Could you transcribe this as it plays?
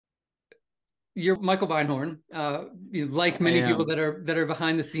you're Michael Beinhorn. Like I many people am. that are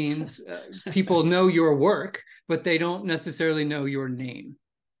behind the scenes, people know your work, but they don't necessarily know your name.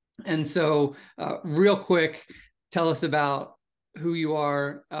 And so, real quick, tell us about who you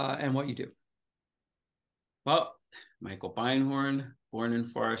are and what you do. Well, Michael Beinhorn, born in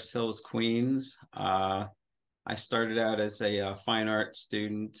Forest Hills, Queens. I started out as a fine art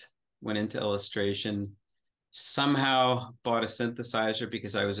student, went into illustration, somehow bought a synthesizer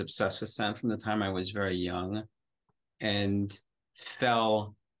because I was obsessed with sound from the time I was very young, and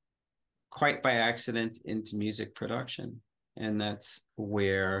fell quite by accident into music production. And that's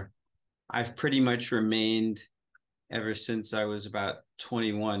where I've pretty much remained ever since I was about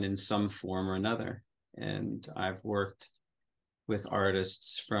 21 in some form or another. And I've worked with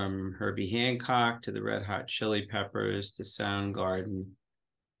artists from Herbie Hancock to the Red Hot Chili Peppers to Soundgarden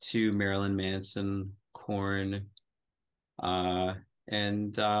to Marilyn Manson, Korn, uh,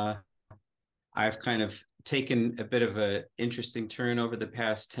 and I've kind of taken a bit of an interesting turn over the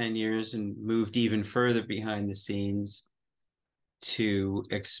past 10 years and moved even further behind the scenes to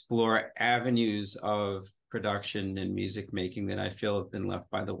explore avenues of production and music making that I feel have been left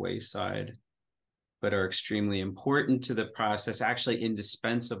by the wayside, but are extremely important to the process, actually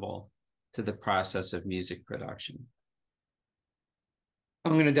indispensable to the process of music production.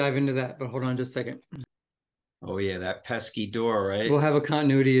 I'm going to dive into that, but hold on just a second. Oh, yeah, that pesky door, right? We'll have a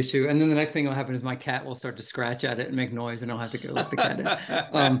continuity issue, and then the next thing will happen is my cat will start to scratch at it and make noise, and I'll have to go let the cat in.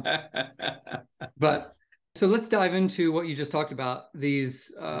 Um, but so let's dive into what you just talked about.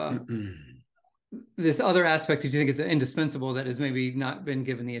 This other aspect that you think is indispensable that has maybe not been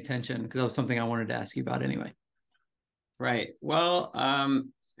given the attention, because that was something I wanted to ask you about anyway. Right. Well,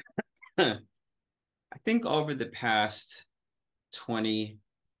 I think over the past 20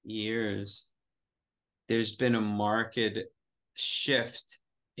 years, there's been a marked shift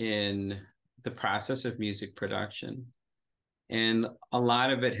in the process of music production. And a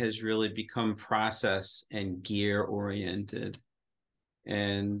lot of it has really become process and gear oriented.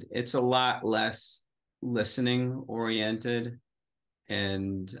 And it's a lot less listening oriented,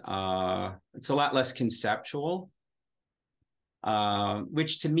 and it's a lot less conceptual,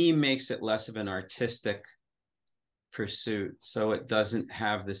 which to me makes it less of an artistic pursuit. So it doesn't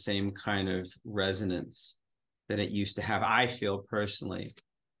have the same kind of resonance that it used to have, I feel personally,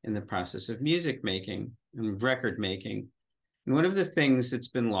 in the process of music making and record making. And one of the things that's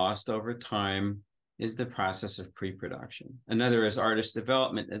been lost over time is the process of pre-production. Another is artist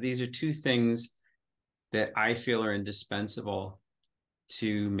development. Now, these are two things that I feel are indispensable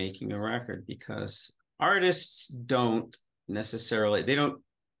to making a record, because artists don't necessarily, they don't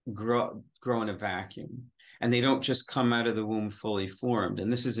grow in a vacuum, and they don't just come out of the womb fully formed.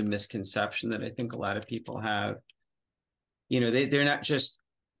 And this is a misconception that I think a lot of people have. They're not just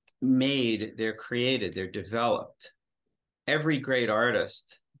made, they're created, they're developed. Every great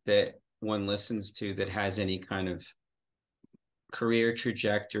artist that one listens to that has any kind of career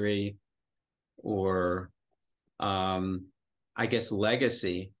trajectory or I guess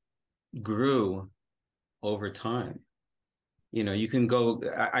legacy grew over time. You can go,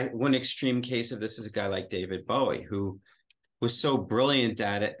 one extreme case of this is a guy like David Bowie, who was so brilliant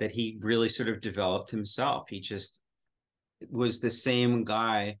at it that he really sort of developed himself. He just was the same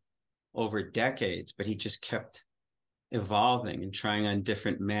guy over decades, but he just kept evolving and trying on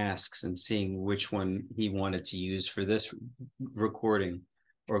different masks and seeing which one he wanted to use for this recording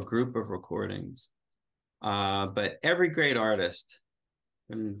or group of recordings. But every great artist,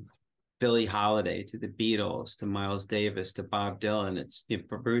 from Billie Holiday to the Beatles to Miles Davis to Bob Dylan, it's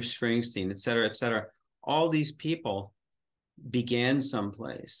Bruce Springsteen, et cetera, all these people began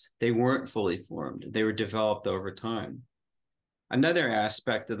someplace. They weren't fully formed. They were developed over time. Another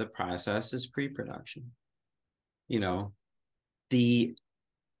aspect of the process is pre-production. The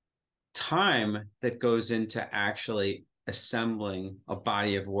time that goes into actually assembling a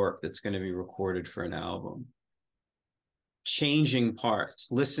body of work that's going to be recorded for an album, changing parts,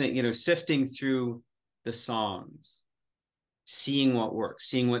 listening, sifting through the songs, seeing what works,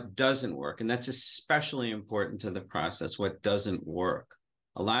 seeing what doesn't work. And that's especially important to the process, what doesn't work.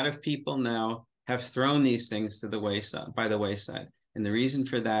 A lot of people now have thrown these things to the wayside, by the wayside. And the reason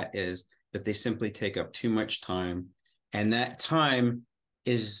for that is that they simply take up too much time. And that time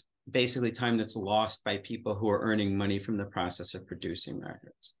is basically time that's lost by people who are earning money from the process of producing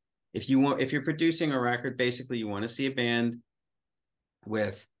records. If you're producing a record, basically you want to see a band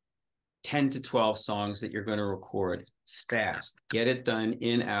with 10 to 12 songs that you're going to record fast, get it done,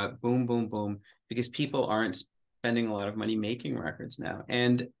 in, out, boom, boom, boom, because people aren't spending a lot of money making records now.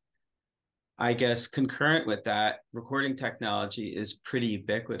 And I guess concurrent with that, recording technology is pretty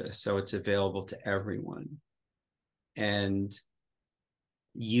ubiquitous, so it's available to everyone. And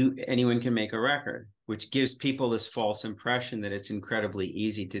anyone can make a record, which gives people this false impression that it's incredibly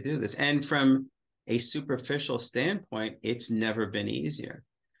easy to do this. And from a superficial standpoint, it's never been easier.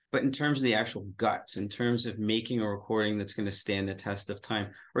 But in terms of the actual guts, in terms of making a recording that's going to stand the test of time,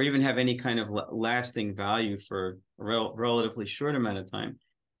 or even have any kind of lasting value for a relatively short amount of time,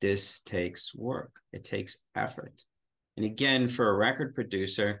 this takes work. It takes effort. And again, for a record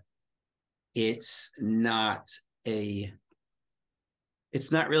producer, it's not really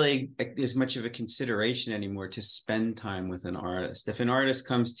as much of a consideration anymore to spend time with an artist. If an artist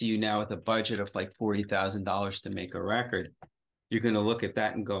comes to you now with a budget of like $40,000 to make a record, you're going to look at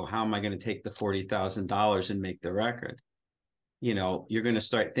that and go, how am I going to take the $40,000 and make the record? You know, you're going to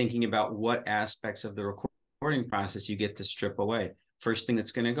start thinking about what aspects of the recording process you get to strip away. First thing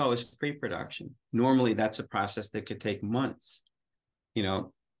that's going to go is pre-production. Normally, that's a process that could take months, you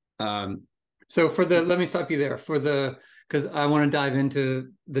know. So let me stop you there because I want to dive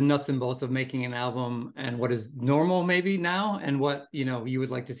into the nuts and bolts of making an album and what is normal maybe now and what, you know, you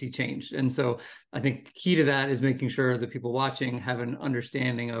would like to see changed. And so I think key to that is making sure that people watching have an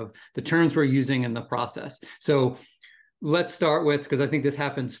understanding of the terms we're using in the process. So let's start with, because I think this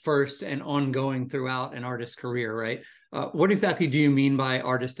happens first and ongoing throughout an artist's career, right? What exactly do you mean by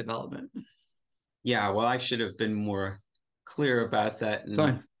artist development? Yeah, well, I should have been more clear about that.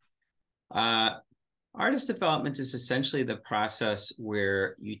 Fine. Artist development is essentially the process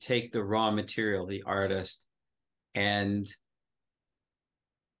where you take the raw material, the artist, and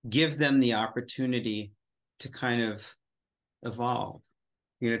give them the opportunity to kind of evolve,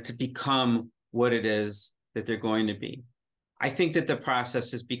 you know, to become what it is that they're going to be. I think that the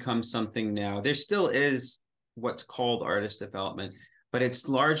process has become something now. There still is what's called artist development, but it's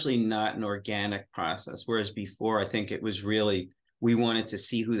largely not an organic process. Whereas before, I think it was really, we wanted to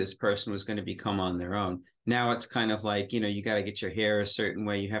see who this person was going to become on their own. Now it's kind of like, you know, you got to get your hair a certain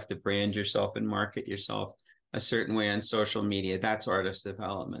way. You have to brand yourself and market yourself a certain way on social media. That's artist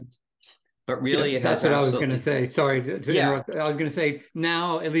development. But really, that's what I was going to say. Sorry to interrupt. I was going to say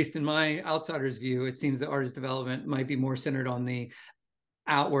now, at least in my outsider's view, it seems that artist development might be more centered on the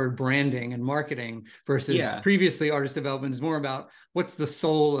outward branding and marketing versus previously artist development is more about what's the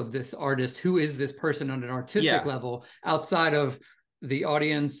soul of this artist, who is this person on an artistic level outside of the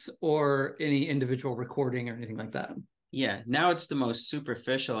audience or any individual recording or anything like that. Yeah, now it's the most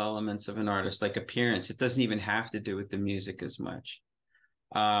superficial elements of an artist, like appearance. It doesn't even have to do with the music as much,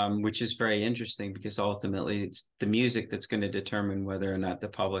 which is very interesting because ultimately it's the music that's going to determine whether or not the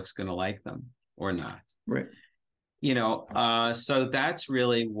public's going to like them or not. Right. You know, so that's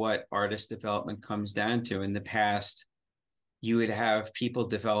really what artist development comes down to. In the past, you would have people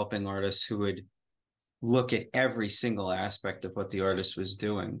developing artists who would look at every single aspect of what the artist was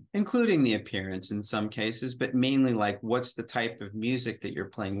doing, including the appearance in some cases, but mainly like, what's the type of music that you're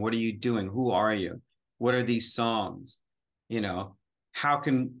playing? What are you doing? Who are you? What are these songs? You know, how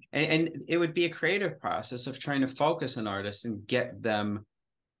can, and it would be a creative process of trying to focus an artist and get them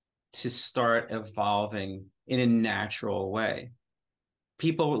to start evolving in a natural way.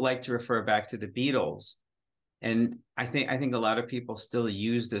 People would like to refer back to the Beatles. And I think a lot of people still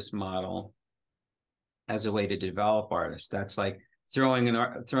use this model as a way to develop artists. That's like throwing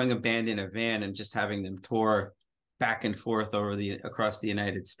a band in a van and just having them tour back and forth across the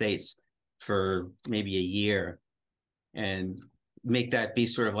United States for maybe a year and make that be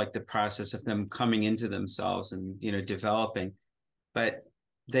sort of like the process of them coming into themselves and, you know, developing. But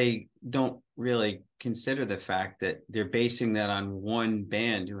they don't really consider the fact that they're basing that on one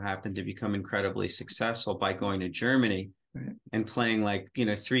band who happened to become incredibly successful by going to Germany and playing like, you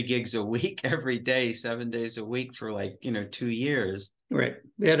know, 3 gigs a week every day, 7 days a week for like, you know, 2 years. Right.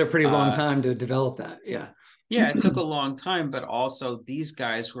 They had a pretty long time to develop that. Yeah. Yeah, it took a long time, but also these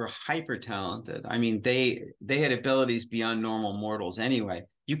guys were hyper talented. I mean, they had abilities beyond normal mortals anyway.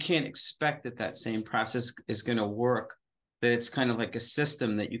 You can't expect that same process is going to work, that it's kind of like a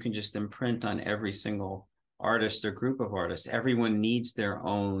system that you can just imprint on every single artist or group of artists. Everyone needs their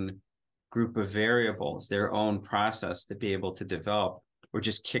own group of variables, their own process to be able to develop or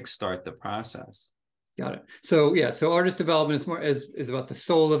just kickstart the process. Got it. So yeah, so artist development is more is about the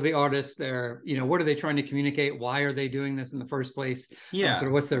soul of the artist. They're, you know, what are they trying to communicate? Why are they doing this in the first place? Yeah. Sort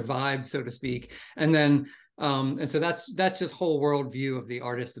of what's their vibe, so to speak. And then and so that's just whole worldview of the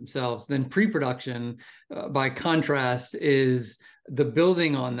artist themselves. Then pre-production, by contrast, is the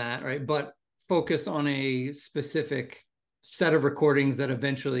building on that, right? But focus on a specific set of recordings that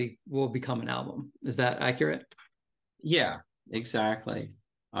eventually will become an album. Is that accurate? Yeah, exactly.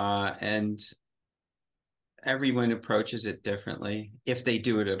 And everyone approaches it differently, if they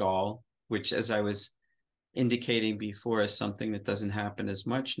do it at all, which, as I was indicating before, is something that doesn't happen as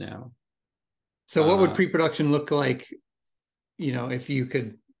much now. So what would pre-production look like, if you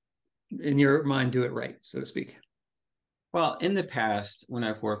could, in your mind, do it right, so to speak? Well, in the past, when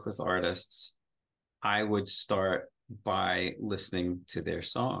I've worked with artists, I would start by listening to their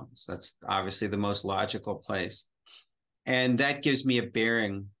songs. That's obviously the most logical place. And that gives me a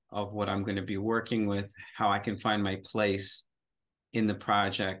bearing of what I'm going to be working with, how I can find my place in the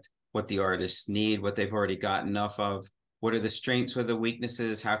project, what the artists need, what they've already got enough of, what are the strengths, what are the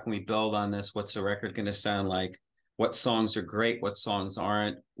weaknesses, how can we build on this, what's the record going to sound like, what songs are great, what songs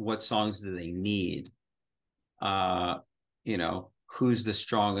aren't, what songs do they need, who's the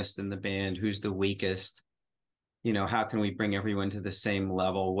strongest in the band, who's the weakest, how can we bring everyone to the same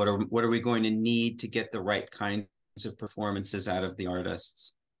level, what are we going to need to get the right kinds of performances out of the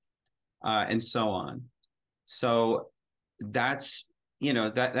artists, and so on. So that's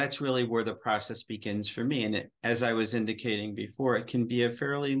that's really where the process begins for me. And as I was indicating before, it can be a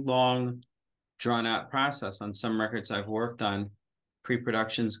fairly long, drawn out process. On some records I've worked on,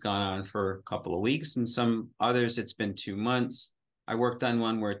 pre-production's gone on for a couple of weeks, and some others it's been 2 months. I worked on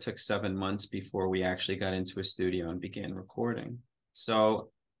one where it took 7 months before we actually got into a studio and began recording. So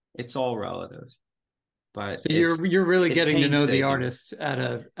it's all relative, but so you're really getting to know the painstaking, artist at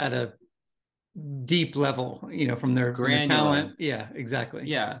a deep level, from their granular. talent. Yeah, exactly.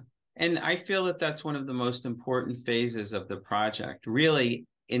 Yeah. And I feel that that's one of the most important phases of the project. Really,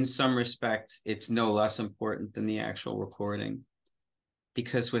 in some respects, it's no less important than the actual recording,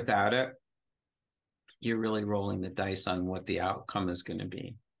 because without it, you're really rolling the dice on what the outcome is going to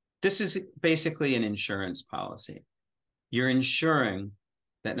be. This is basically an insurance policy. You're ensuring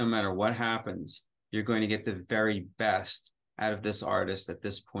that no matter what happens, you're going to get the very best out of this artist at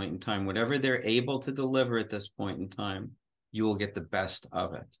this point in time. Whatever they're able to deliver at this point in time, you will get the best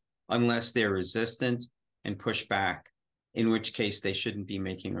of it, unless they're resistant and push back, in which case they shouldn't be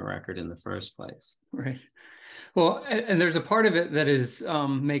making a record in the first place. Right. Well, and there's a part of it that is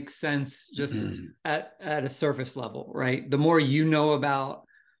makes sense just at a surface level, right? The more you know about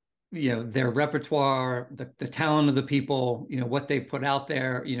their repertoire, the talent of the people, what they've put out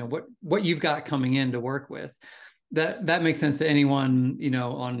there, what you've got coming in to work with, that makes sense to anyone,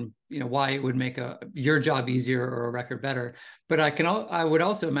 on why it would make your job easier or a record better. But I would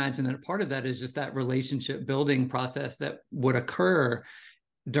also imagine that a part of that is just that relationship building process that would occur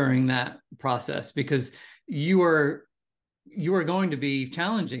during that process, because you are going to be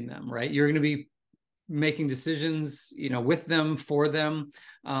challenging them, right? You're going to be making decisions, with them, for them,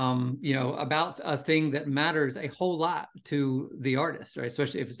 about a thing that matters a whole lot to the artist, right?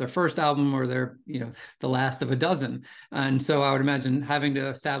 Especially if it's their first album or their, the last of a dozen. And so I would imagine having to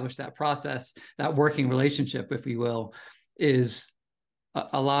establish that process, that working relationship, if you will, is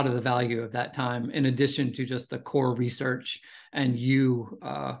a lot of the value of that time, in addition to just the core research and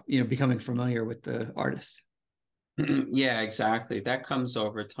becoming familiar with the artist. Yeah, exactly. That comes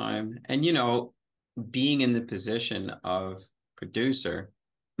over time. And, being in the position of producer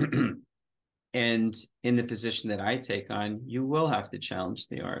and in the position that I take on, you will have to challenge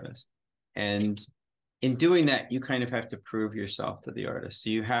the artist. And in doing that, you kind of have to prove yourself to the artist. So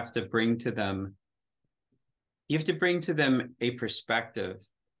you have to bring to them a perspective,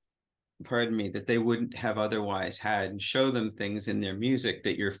 pardon me, that they wouldn't have otherwise had, and show them things in their music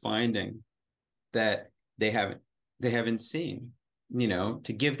that you're finding that they haven't seen,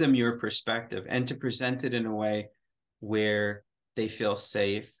 to give them your perspective and to present it in a way where they feel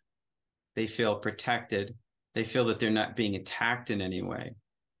safe, they feel protected, they feel that they're not being attacked in any way.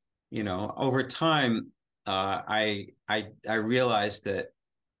 Over time, I realized that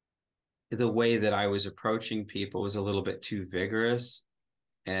the way that I was approaching people was a little bit too vigorous,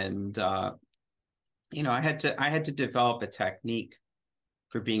 and I had to develop a technique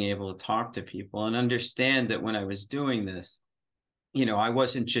for being able to talk to people and understand that when I was doing this, I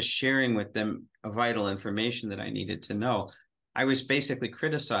wasn't just sharing with them vital information that I needed to know. I was basically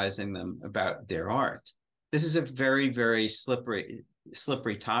criticizing them about their art. This is a very, very slippery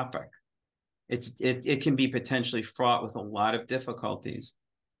topic. It can be potentially fraught with a lot of difficulties,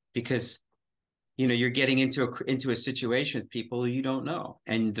 because you're getting into a situation with people who you don't know,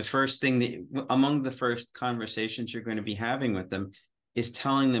 and among the first conversations you're going to be having with them is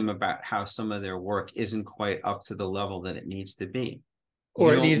telling them about how some of their work isn't quite up to the level that it needs to be. Or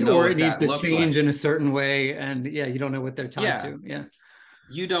You it don't needs know or it what needs that to looks change like. in a certain way, and you don't know what they're tied Yeah. to. Yeah.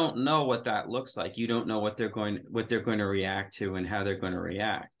 You don't know what that looks like. You don't know what they're going to react to and how they're going to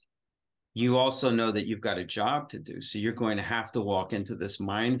react. you also know that you've got a job to do. So you're going to have to walk into this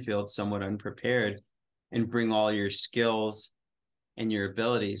minefield somewhat unprepared and bring all your skills and your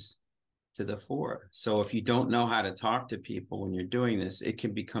abilities to the fore. So if you don't know how to talk to people when you're doing this, it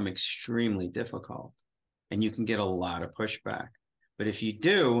can become extremely difficult and you can get a lot of pushback. But if you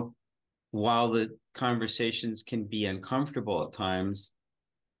do, while the conversations can be uncomfortable at times,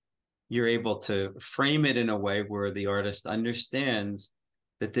 you're able to frame it in a way where the artist understands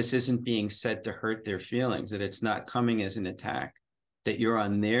that this isn't being said to hurt their feelings, that it's not coming as an attack, that you're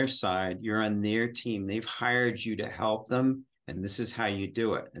on their side, you're on their team. They've hired you to help them, and this is how you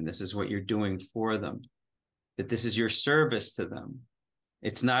do it, and this is what you're doing for them, that this is your service to them.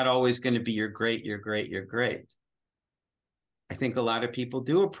 It's not always going to be you're great, you're great, you're great. I think a lot of people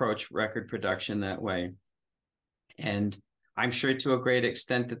do approach record production that way. And I'm sure to a great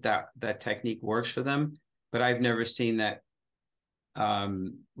extent that technique works for them, but I've never seen that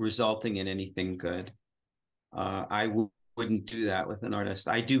resulting in anything good. I wouldn't do that with an artist.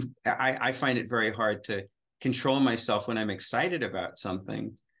 I find it very hard to control myself when I'm excited about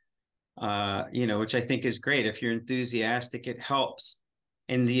something, which I think is great. If you're enthusiastic, it helps.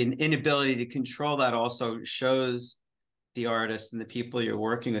 And the inability to control that also shows the artist and the people you're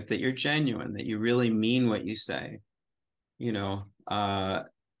working with that you're genuine, that you really mean what you say,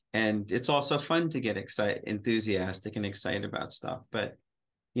 and it's also fun to get enthusiastic and excited about stuff. But,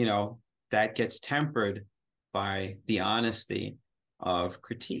 that gets tempered by the honesty of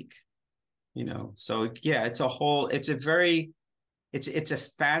critique, So yeah, it's a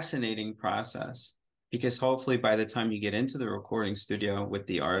fascinating process, because hopefully by the time you get into the recording studio with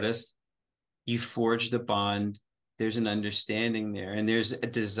the artist, you forged a bond. There's an understanding there, and there's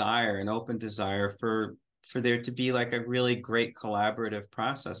an open desire for there to be like a really great collaborative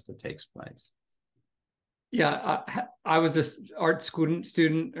process that takes place. Yeah, I was an art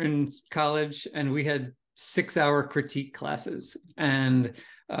student in college, and we had 6-hour critique classes. And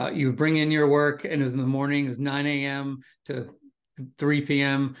you would bring in your work, and it was in the morning. It was 9 a.m. to 3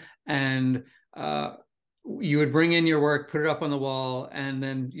 p.m. And you would bring in your work, put it up on the wall, and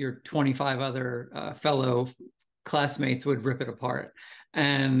then your 25 other fellow classmates would rip it apart,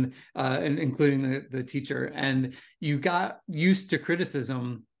 and including the teacher. And you got used to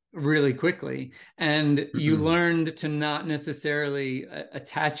criticism really quickly, and you learned to not necessarily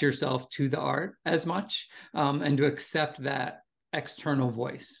attach yourself to the art as much, and to accept that external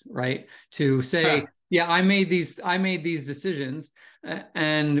voice, right? To say, yeah, I made these decisions,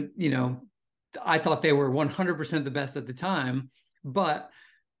 and I thought they were 100% the best at the time, but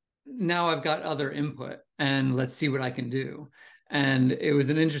now I've got other input, and let's see what I can do. And it was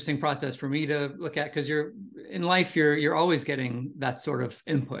an interesting process for me to look at, because you're in life, you're always getting that sort of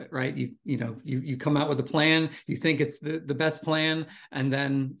input, right? You come out with a plan, you think it's the best plan, and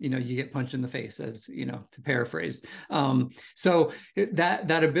then you get punched in the face, as to paraphrase. So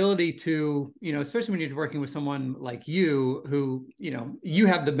that ability to, especially when you're working with someone like you, who you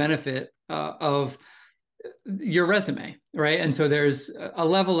have the benefit of your resume, right? And so there's a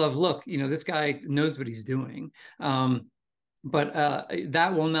level of, look, this guy knows what he's doing. But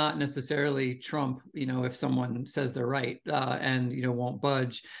that will not necessarily trump, if someone says they're right, and won't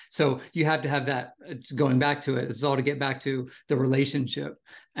budge. So you have to have that. Going back to it, it's all to get back to the relationship,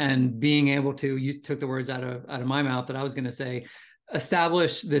 and being able to. You took the words out of my mouth that I was going to say.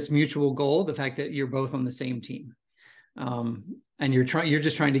 Establish this mutual goal, the fact that you're both on the same team, and you're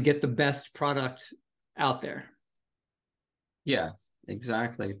just trying to get the best product out there. Yeah,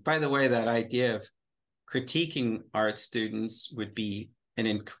 exactly. By the way, that idea of critiquing art students would be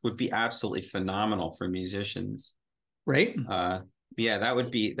absolutely phenomenal for musicians, right? Yeah, that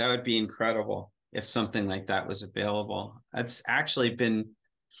would be incredible if something like that was available. That's actually been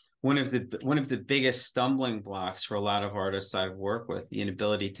one of the biggest stumbling blocks for a lot of artists I've worked with, the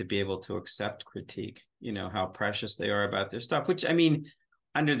inability to be able to accept critique, how precious they are about their stuff, which, I mean,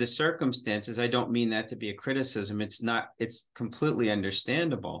 under the circumstances, I don't mean that to be a criticism. It's completely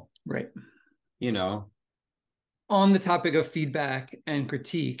understandable. Right. On the topic of feedback and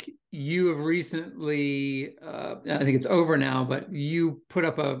critique, you have recently, I think it's over now, but you put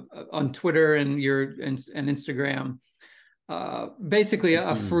up on Twitter and Instagram, basically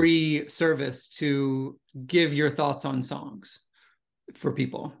a free service to give your thoughts on songs for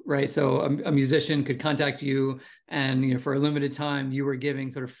people, right? So a musician could contact you, and for a limited time, you were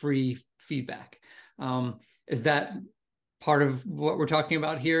giving sort of free feedback. Is that part of what we're talking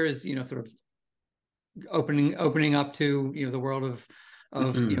about here? Is sort of opening up to the world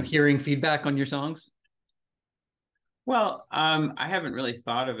of hearing feedback on your songs? Well, I haven't really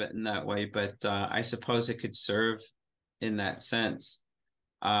thought of it in that way, but I suppose it could serve in that sense.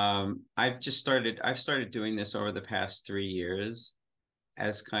 I've started doing this over the past 3 years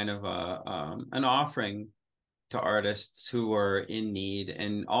as kind of an offering to artists who are in need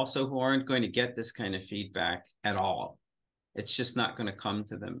and also who aren't going to get this kind of feedback at all. It's just not going to come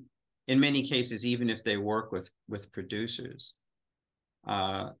to them. In many cases, even if they work with producers.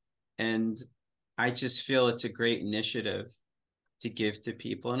 And I just feel it's a great initiative to give to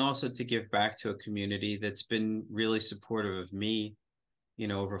people and also to give back to a community that's been really supportive of me,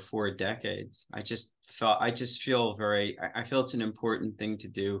 over 4 decades. I just feel I feel it's an important thing to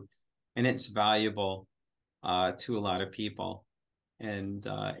do, and it's valuable to a lot of people. And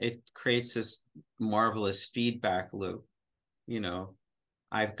it creates this marvelous feedback loop.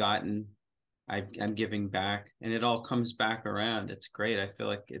 I've gotten, I'm giving back, and it all comes back around. It's great. I feel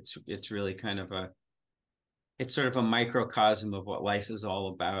like it's really kind of it's sort of a microcosm of what life is all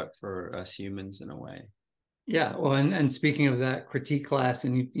about for us humans in a way. Yeah, well, and speaking of that critique class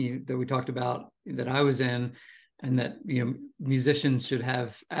and that we talked about that I was in, and that musicians should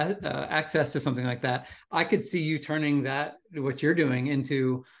have access to something like that, I could see you turning that what you're doing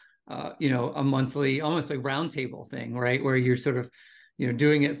into a monthly, almost like roundtable thing, right? Where you're sort of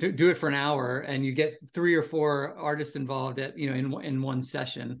do it for an hour, and you get 3 or 4 artists involved at in one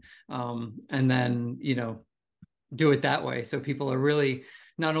session, and then do it that way. So people are really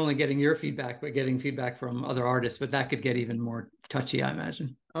not only getting your feedback, but getting feedback from other artists. But that could get even more touchy, I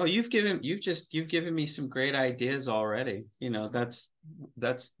imagine. Oh, you've given me some great ideas already. That's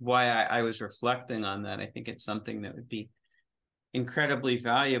why I was reflecting on that. I think it's something that would be incredibly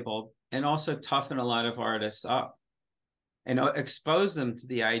valuable and also toughen a lot of artists up and expose them to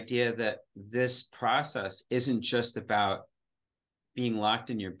the idea that this process isn't just about being locked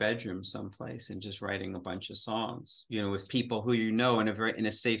in your bedroom someplace and just writing a bunch of songs, with people who in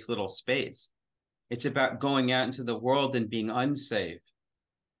a safe little space. It's about going out into the world and being unsafe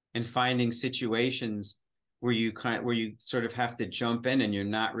and finding situations where you sort of have to jump in and you're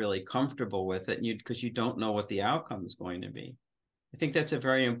not really comfortable with it because you don't know what the outcome is going to be. I think that's a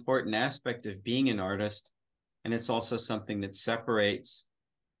very important aspect of being an artist. And it's also something that separates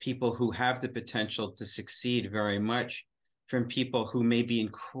people who have the potential to succeed very much from people who may be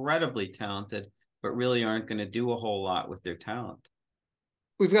incredibly talented, but really aren't going to do a whole lot with their talent.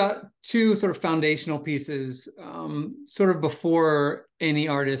 We've got 2 sort of foundational pieces, sort of before any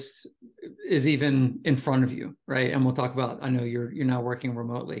artist is even in front of you, right? And we'll talk about, I know you're now working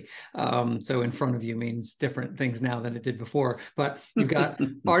remotely. So in front of you means different things now than it did before. But you've got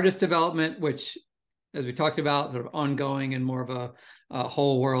artist development, which, as we talked about, sort of ongoing and more of a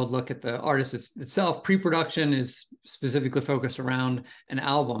whole world look at the artist itself. Pre-production is specifically focused around an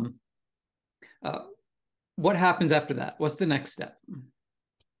album. What happens after that? What's the next step?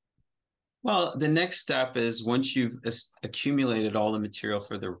 Well, the next step is once you've accumulated all the material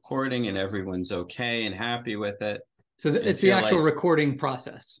for the recording and everyone's okay and happy with it. So it's the actual recording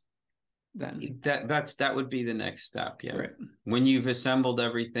process then. That would be the next step. Yeah. Right. When you've assembled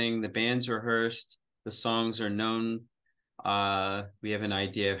everything, the band's rehearsed, the songs are known. We have an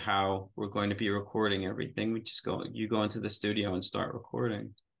idea of how we're going to be recording everything. You go into the studio and start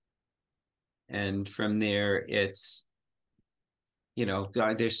recording. And from there, it's,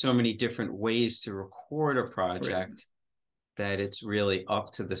 there's so many different ways to record a project that it's really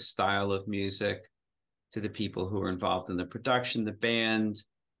up to the style of music, to the people who are involved in the production, the band,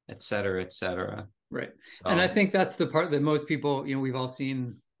 et cetera, et cetera. Right. So, and I think that's the part that most people, we've all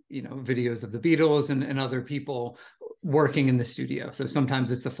seen, videos of the Beatles and other people working in the studio. So sometimes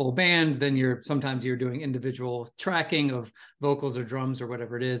it's the full band, then sometimes you're doing individual tracking of vocals or drums or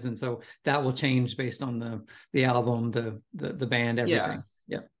whatever it is. And so that will change based on the album, the band, everything.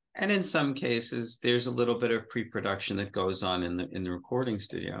 Yeah. And in some cases, there's a little bit of pre-production that goes on in the recording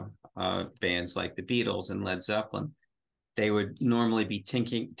studio. Bands like the Beatles and Led Zeppelin, they would normally be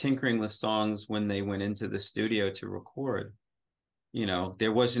tinkering with songs when they went into the studio to record.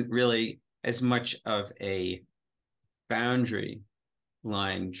 There wasn't really as much of a boundary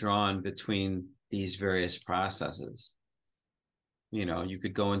line drawn between these various processes. You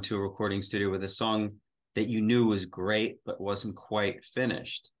could go into a recording studio with a song that you knew was great, but wasn't quite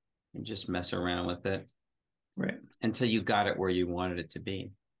finished, and just mess around with it. Right. Until you got it where you wanted it to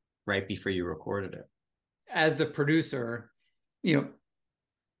be, right before you recorded it. As the producer,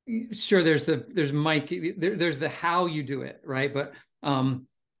 sure, there's Mike, there's the how you do it, right? But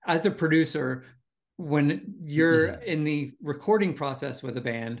as a producer, when you're in the recording process with a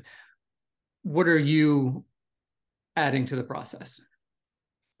band, what are you adding to the process?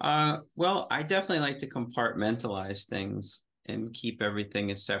 Well, I definitely like to compartmentalize things and keep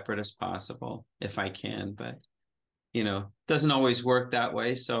everything as separate as possible if I can. But doesn't always work that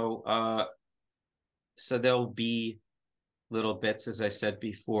way. So there'll be little bits, as I said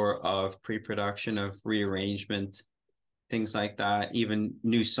before, of pre-production, of rearrangement, things like that, even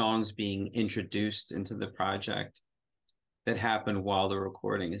new songs being introduced into the project that happen while the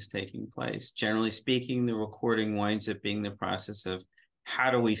recording is taking place. Generally speaking, the recording winds up being the process of how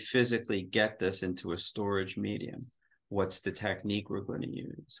do we physically get this into a storage medium? What's the technique we're going to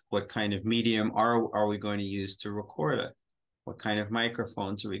use? What kind of medium are we going to use to record it? What kind of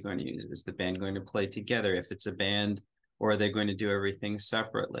microphones are we going to use? Is the band going to play together if it's a band, or are they going to do everything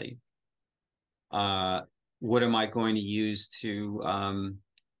separately? What am I going to use to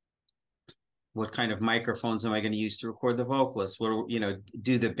what kind of microphones am I going to use to record the vocalists?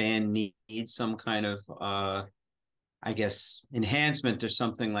 Do the band need some kind of I guess enhancement or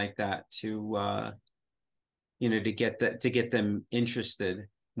something like that to to get them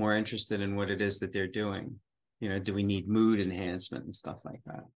more interested in what it is that they're doing? Do we need mood enhancement and stuff like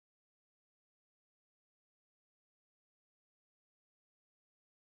that?